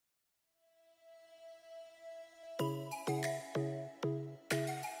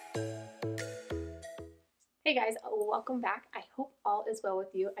Hey guys, welcome back. I hope all is well with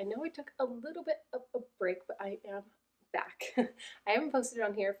you. I know I took a little bit of a break, but I am back. I haven't posted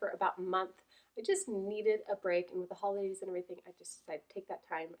on here for about a month. I just needed a break, and with the holidays and everything, I just decided to take that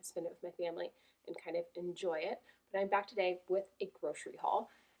time, spend it with my family, and kind of enjoy it. But I'm back today with a grocery haul.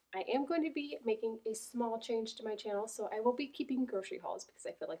 I am going to be making a small change to my channel, so I will be keeping grocery hauls because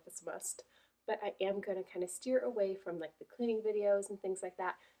I feel like that's a must. But I am going to kind of steer away from like the cleaning videos and things like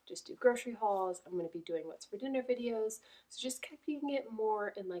that, just do grocery hauls. I'm going to be doing what's for dinner videos. So just keeping it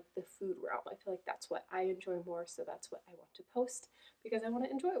more in like the food realm. I feel like that's what I enjoy more. So that's what I want to post because I want to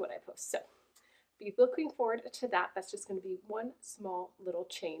enjoy what I post. So be looking forward to that. That's just going to be one small little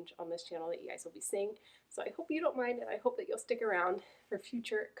change on this channel that you guys will be seeing. So I hope you don't mind, and I hope that you'll stick around for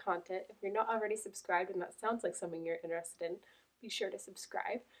future content. If you're not already subscribed and that sounds like something you're interested in, be sure to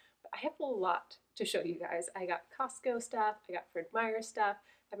subscribe. But I have a lot to show you guys. I got Costco stuff, I got Meyer stuff.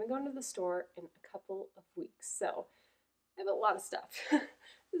 I've been going to the store in a couple of weeks, so I have a lot of stuff.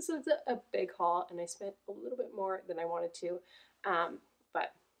 This was a big haul, and I spent a little bit more than I wanted to,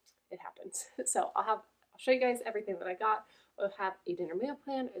 but it happens. So I'll show you guys everything that I got. I'll have a dinner meal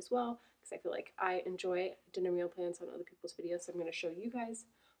plan as well because I feel like I enjoy dinner meal plans on other people's videos. So I'm going to show you guys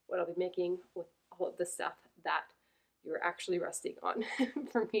what I'll be making with all of the stuff that you're actually resting on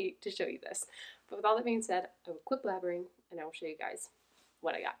for me to show you this. But with all that being said, I will quit blabbering and I will show you guys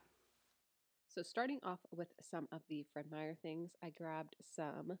what I got. So starting off with some of the Fred Meyer things, I grabbed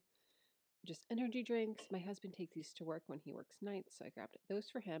some just energy drinks. My husband takes these to work when he works nights, so I grabbed those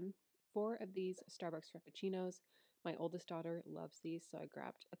for him. 4 of these Starbucks Frappuccinos. My oldest daughter loves these, so I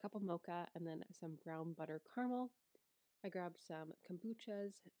grabbed a couple mocha and then some brown butter caramel. I grabbed some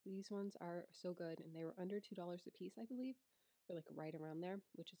kombuchas. These ones are so good, and they were under $2 a piece, I believe, or like right around there,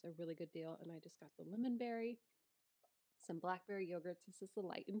 which is a really good deal. And I just got the lemon berry, some blackberry yogurts. This is the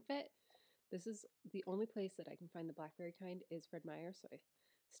Light and Fit. This is the only place that I can find the blackberry kind is Fred Meyer, so I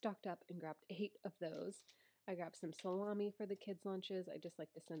stocked up and grabbed 8 of those. I grabbed some salami for the kids' lunches. I just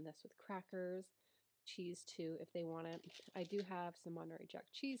like to send this with crackers, cheese too if they want it. I do have some Monterey Jack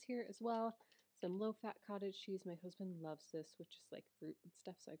cheese here as well. Some low-fat cottage cheese. My husband loves this, which is like fruit and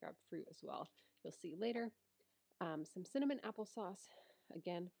stuff, so I grabbed fruit as well. You'll see later. Some cinnamon applesauce,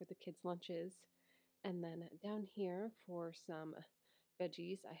 again, for the kids' lunches. And then down here for some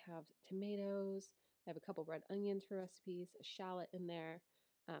veggies, I have tomatoes. I have a couple red onions for recipes, a shallot in there,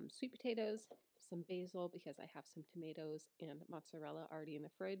 sweet potatoes, some basil because I have some tomatoes and mozzarella already in the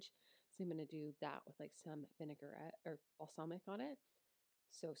fridge. So I'm going to do that with like some vinaigrette or balsamic on it.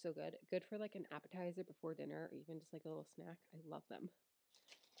 So, so good. Good for like an appetizer before dinner or even just like a little snack. I love them.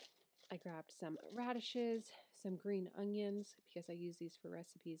 I grabbed some radishes, some green onions because I use these for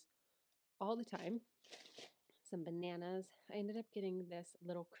recipes all the time. Some bananas. I ended up getting this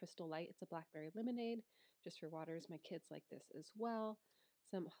little Crystal Light. It's a blackberry lemonade just for waters. My kids like this as well.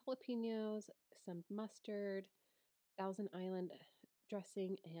 Some jalapenos, some mustard, Thousand Island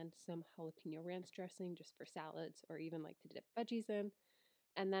dressing, and some jalapeno ranch dressing just for salads or even like to dip veggies in.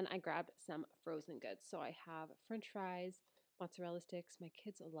 And then I grabbed some frozen goods. So I have french fries, mozzarella sticks. My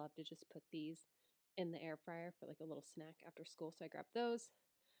kids love to just put these in the air fryer for like a little snack after school. So I grabbed those.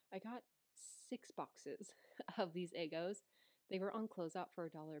 I got 6 boxes of these Eggos. They were on closeout for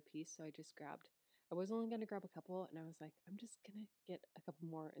 $1 a piece, so I just grabbed. I was only going to grab a couple, and I was like, I'm just going to get a couple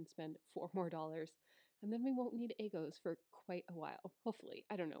more and spend $4 more, and then we won't need Eggos for quite a while. Hopefully.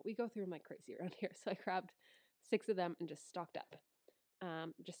 I don't know. We go through them like crazy around here, so I grabbed 6 of them and just stocked up.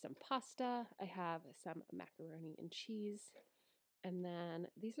 Just some pasta. I have some macaroni and cheese. And then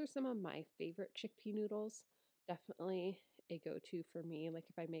these are some of my favorite chickpea noodles. Definitely a go-to for me. Like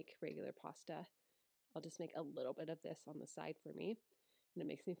if I make regular pasta, I'll just make a little bit of this on the side for me. And it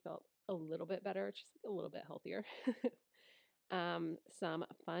makes me feel a little bit better, just like a little bit healthier. Some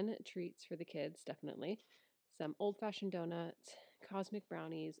fun treats for the kids, definitely. Some old-fashioned donuts, cosmic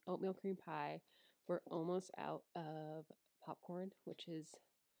brownies, oatmeal cream pie. We're almost out of popcorn, which is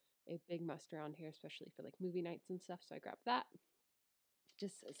a big must around here, especially for like movie nights and stuff. So I grabbed that.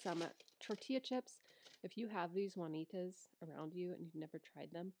 Just some tortilla chips. If you have these Juanitas around you and you've never tried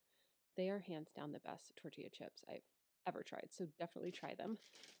them, they are hands down the best tortilla chips I've ever tried. So definitely try them.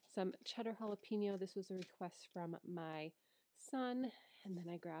 Some cheddar jalapeno. This was a request from my son. And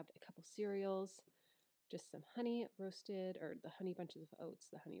then I grabbed a couple cereals, just some honey roasted, or the honey bunches of oats,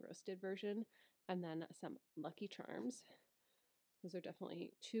 the honey roasted version, and then some Lucky Charms. Those are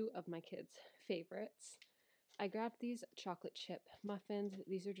definitely 2 of my kids' favorites. I grabbed these chocolate chip muffins.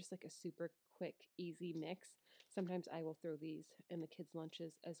 These are just like a super quick, easy mix. Sometimes I will throw these in the kids'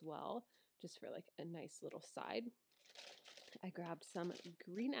 lunches as well, just for like a nice little side. I grabbed some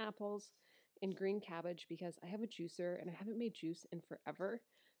green apples and green cabbage because I have a juicer and I haven't made juice in forever.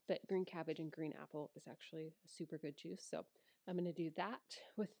 But green cabbage and green apple is actually a super good juice. So I'm going to do that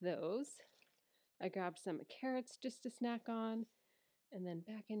with those. I grabbed some carrots just to snack on. And then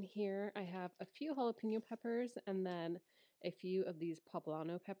back in here, I have a few jalapeno peppers and then a few of these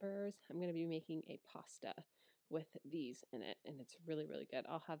poblano peppers. I'm going to be making a pasta with these in it, and it's really, really good.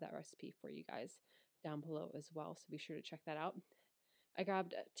 I'll have that recipe for you guys down below as well, so be sure to check that out. I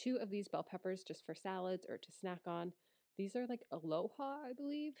grabbed 2 of these bell peppers just for salads or to snack on. These are like Aloha, I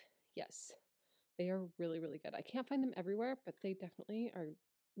believe. Yes, they are really, really good. I can't find them everywhere, but they definitely are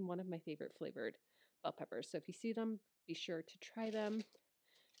one of my favorite flavored bell peppers. So if you see them, be sure to try them.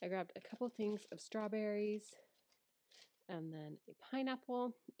 I grabbed a couple things of strawberries and then a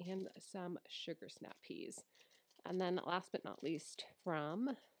pineapple and some sugar snap peas. And then last but not least, from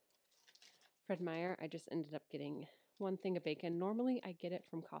Fred Meyer, I just ended up getting 1 thing of bacon. Normally I get it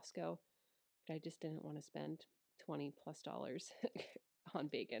from Costco, but I just didn't want to spend $20+ on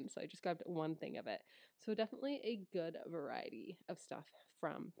bacon. So I just grabbed 1 thing of it. So definitely a good variety of stuff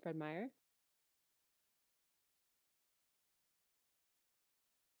from Fred Meyer.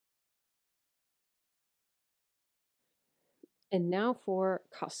 And now for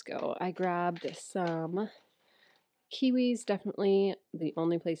Costco. I grabbed some kiwis, definitely the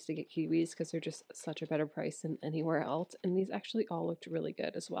only place to get kiwis because they're just such a better price than anywhere else. And these actually all looked really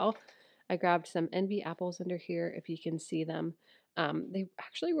good as well. I grabbed some NB apples under here if you can see them. They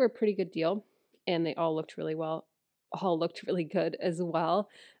actually were a pretty good deal and they all looked really well. All looked really good as well.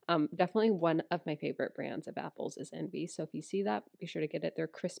 Definitely one of my favorite brands of apples is NB. So if you see that, be sure to get it. They're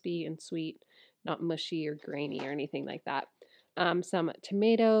crispy and sweet, not mushy or grainy or anything like that. Some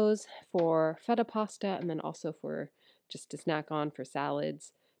tomatoes for feta pasta and then also for just to snack on for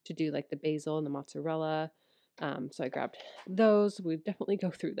salads to do like the basil and the mozzarella. So I grabbed those. We definitely go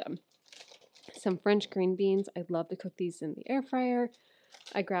through them. Some French green beans. I love to cook these in the air fryer.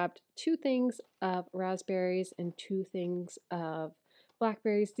 I grabbed 2 things of raspberries and 2 things of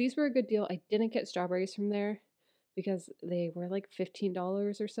blackberries. These were a good deal. I didn't get strawberries from there because they were like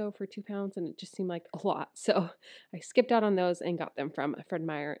 $15 or so for 2 pounds and it just seemed like a lot. So I skipped out on those and got them from Fred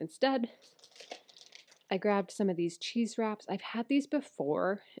Meyer instead. I grabbed some of these cheese wraps. I've had these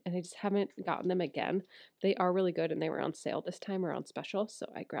before and I just haven't gotten them again. They are really good and they were on sale this time or on special, so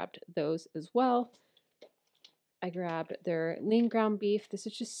I grabbed those as well. I grabbed their lean ground beef. This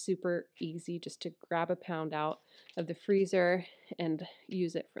is just super easy just to grab a pound out of the freezer and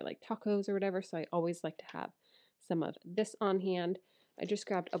use it for like tacos or whatever, so I always like to have some of this on hand. I just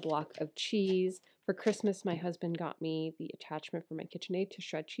grabbed a block of cheese. For Christmas, my husband got me the attachment for my KitchenAid to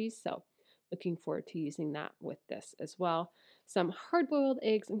shred cheese, so looking forward to using that with this as well. Some hard-boiled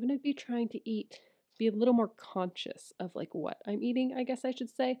eggs. I'm going to be trying to be a little more conscious of like what I'm eating, I guess I should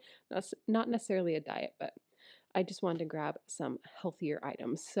say. Not necessarily a diet, but I just wanted to grab some healthier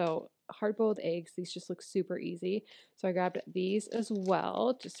items. So hard-boiled eggs, these just look super easy. So I grabbed these as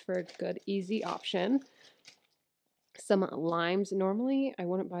well, just for a good, easy option. Some limes. Normally, I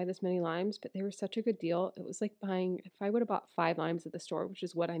wouldn't buy this many limes, but they were such a good deal. It was like buying, if I would have bought 5 limes at the store, which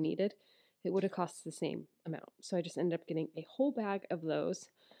is what I needed, it would have cost the same amount. So I just ended up getting a whole bag of those.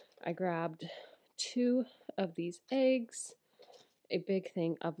 I grabbed 2 of these eggs, a big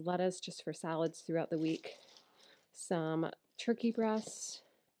thing of lettuce just for salads throughout the week, some turkey breast.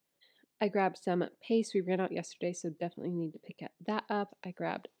 I grabbed some paste. We ran out yesterday, so definitely need to pick that up. I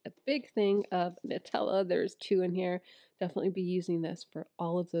grabbed a big thing of Nutella. There's 2 in here. Definitely be using this for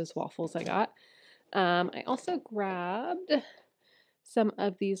all of those waffles I got. I also grabbed some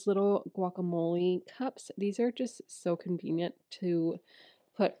of these little guacamole cups. These are just so convenient to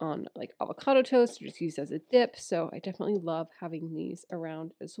put on like avocado toast or just use as a dip. So I definitely love having these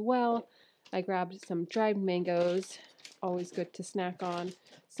around as well. I grabbed some dried mangoes, always good to snack on.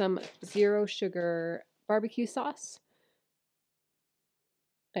 Some 0 sugar barbecue sauce.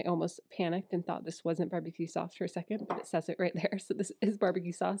 I almost panicked and thought this wasn't barbecue sauce for a second, but it says it right there. So this is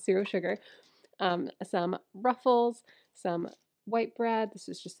barbecue sauce, 0 sugar. Some Ruffles, some white bread. This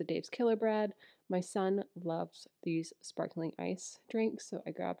is just the Dave's Killer bread. My son loves these sparkling ice drinks, so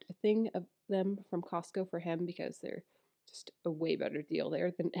I grabbed a thing of them from Costco for him because they're just a way better deal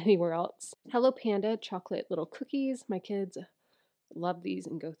there than anywhere else. Hello Panda chocolate little cookies. My kids love these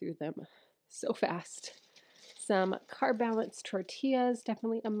and go through them so fast. Some carb balanced tortillas,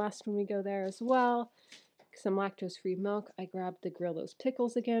 definitely a must when we go there as well. Some lactose-free milk. I grabbed the Grillo's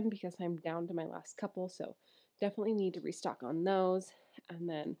pickles again because I'm down to my last couple, so definitely need to restock on those. And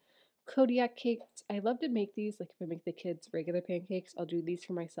then Kodiak cakes. I love to make these, like if I make the kids regular pancakes, I'll do these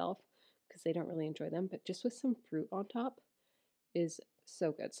for myself because they don't really enjoy them, but just with some fruit on top is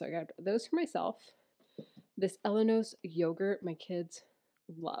So good. So I got those for myself. This Eleanor's yogurt my kids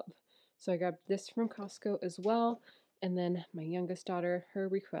love. So I grabbed this from Costco as well. And then my youngest daughter, her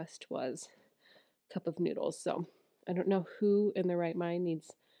request was a cup of noodles. So I don't know who in their right mind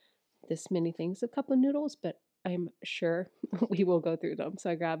needs this many things, a cup of noodles, but I'm sure we will go through them. So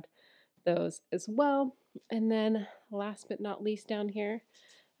I grabbed those as well. And then last but not least down here,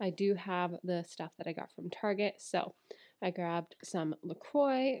 I do have the stuff that I got from Target. So I grabbed some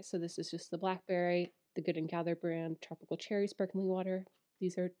LaCroix. So this is just the blackberry, the Good and Gather brand, tropical cherry sparkling water.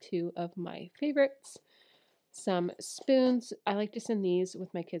 These are two of my favorites. Some spoons. I like to send these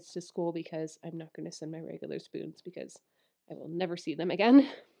with my kids to school because I'm not going to send my regular spoons because I will never see them again.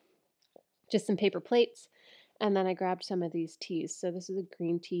 Just some paper plates. And then I grabbed some of these teas. So this is a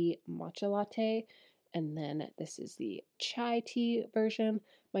green tea matcha latte. And then this is the chai tea version.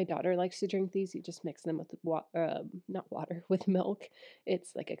 My daughter likes to drink these. You just mix them with not water, with milk.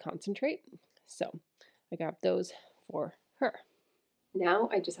 It's like a concentrate. So I grabbed those for her. Now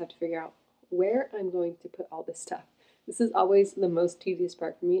I just have to figure out where I'm going to put all this stuff. This is always the most tedious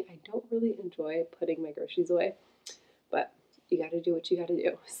part for me. I don't really enjoy putting my groceries away, but you got to do what you got to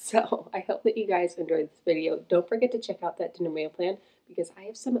do. So I hope that you guys enjoyed this video. Don't forget to check out that dinner meal plan because I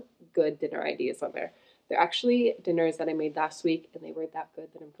have some good dinner ideas on there. They're actually dinners that I made last week and they were that good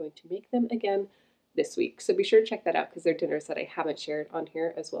that I'm going to make them again this week. So be sure to check that out because they're dinners that I haven't shared on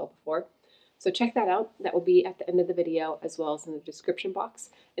here as well before. So check that out. That will be at the end of the video as well as in the description box.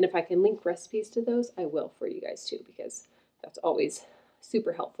 And if I can link recipes to those, I will for you guys too because that's always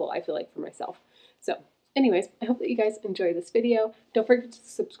super helpful, I feel like, for myself. So anyways, I hope that you guys enjoy this video. Don't forget to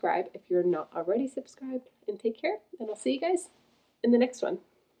subscribe if you're not already subscribed, and take care, and I'll see you guys in the next one.